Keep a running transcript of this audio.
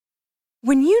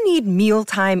When you need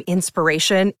mealtime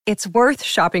inspiration, it's worth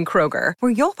shopping Kroger,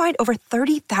 where you'll find over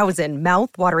 30,000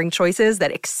 mouth-watering choices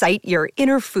that excite your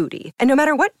inner foodie. And no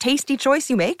matter what tasty choice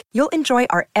you make, you'll enjoy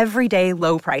our everyday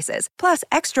low prices, plus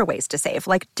extra ways to save,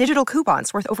 like digital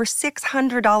coupons worth over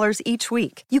 $600 each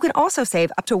week. You can also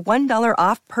save up to $1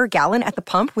 off per gallon at the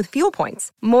pump with fuel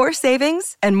points. More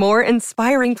savings and more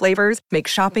inspiring flavors make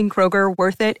shopping Kroger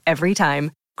worth it every time.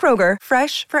 Kroger,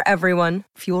 fresh for everyone.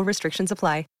 Fuel restrictions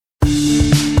apply.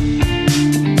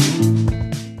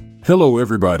 Hello,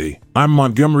 everybody. I'm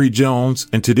Montgomery Jones,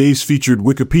 and today's featured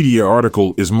Wikipedia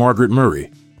article is Margaret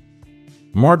Murray.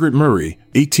 Margaret Murray,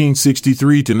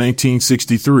 1863 to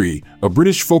 1963, a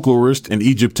British folklorist and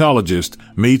Egyptologist,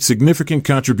 made significant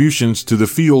contributions to the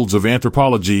fields of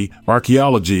anthropology,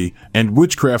 archaeology, and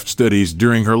witchcraft studies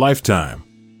during her lifetime.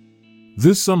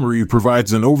 This summary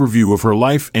provides an overview of her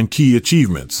life and key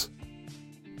achievements.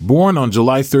 Born on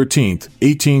July 13,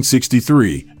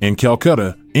 1863, in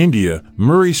Calcutta, India,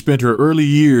 Murray spent her early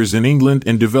years in England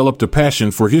and developed a passion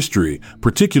for history,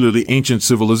 particularly ancient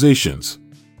civilizations.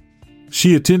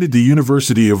 She attended the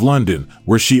University of London,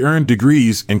 where she earned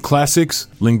degrees in classics,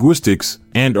 linguistics,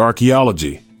 and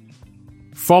archaeology.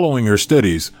 Following her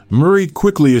studies, Murray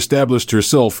quickly established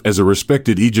herself as a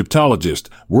respected Egyptologist,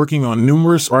 working on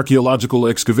numerous archaeological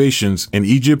excavations in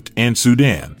Egypt and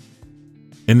Sudan.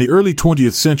 In the early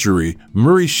 20th century,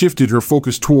 Murray shifted her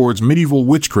focus towards medieval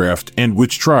witchcraft and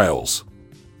witch trials.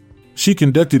 She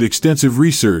conducted extensive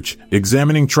research,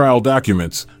 examining trial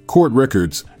documents, court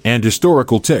records, and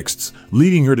historical texts,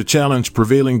 leading her to challenge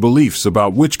prevailing beliefs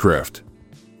about witchcraft.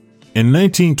 In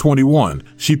 1921,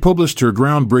 she published her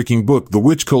groundbreaking book, The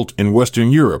Witch Cult in Western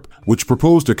Europe, which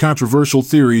proposed a controversial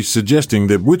theory suggesting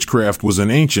that witchcraft was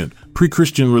an ancient,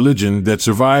 pre-Christian religion that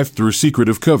survived through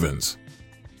secretive covens.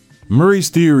 Murray's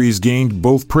theories gained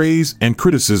both praise and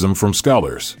criticism from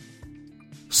scholars.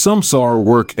 Some saw her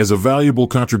work as a valuable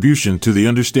contribution to the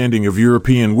understanding of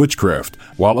European witchcraft,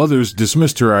 while others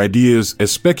dismissed her ideas as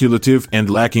speculative and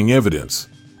lacking evidence.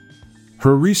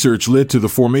 Her research led to the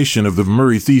formation of the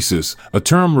Murray thesis, a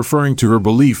term referring to her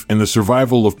belief in the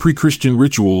survival of pre-Christian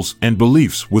rituals and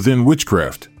beliefs within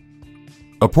witchcraft.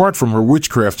 Apart from her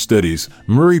witchcraft studies,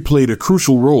 Murray played a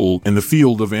crucial role in the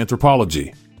field of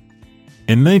anthropology.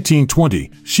 In 1920,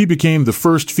 she became the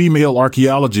first female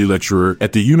archaeology lecturer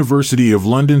at the University of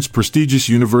London's prestigious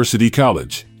University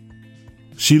College.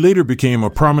 She later became a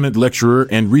prominent lecturer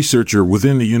and researcher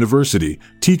within the university,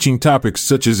 teaching topics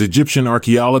such as Egyptian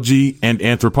archaeology and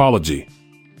anthropology.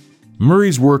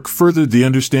 Murray's work furthered the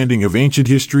understanding of ancient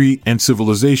history and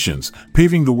civilizations,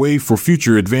 paving the way for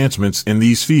future advancements in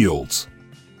these fields.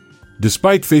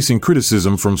 Despite facing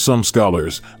criticism from some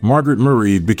scholars, Margaret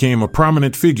Murray became a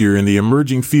prominent figure in the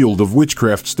emerging field of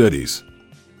witchcraft studies.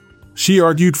 She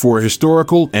argued for a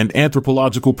historical and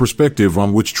anthropological perspective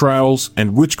on witch trials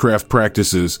and witchcraft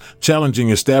practices,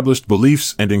 challenging established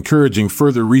beliefs and encouraging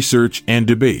further research and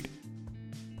debate.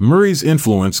 Murray's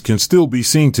influence can still be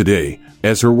seen today,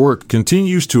 as her work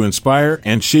continues to inspire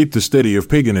and shape the study of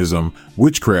paganism,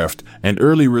 witchcraft, and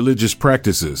early religious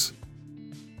practices.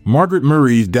 Margaret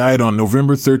Murray died on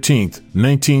November 13,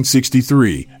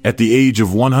 1963, at the age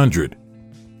of 100.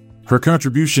 Her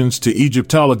contributions to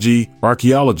Egyptology,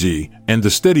 archaeology, and the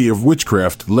study of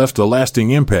witchcraft left a lasting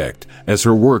impact, as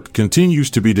her work continues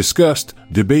to be discussed,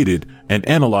 debated, and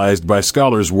analyzed by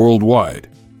scholars worldwide.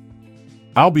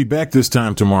 I'll be back this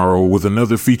time tomorrow with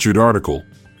another featured article.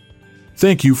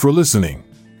 Thank you for listening.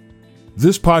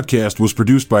 This podcast was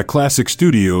produced by Classic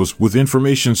Studios with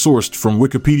information sourced from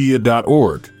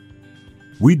Wikipedia.org.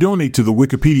 We donate to the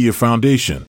Wikipedia Foundation,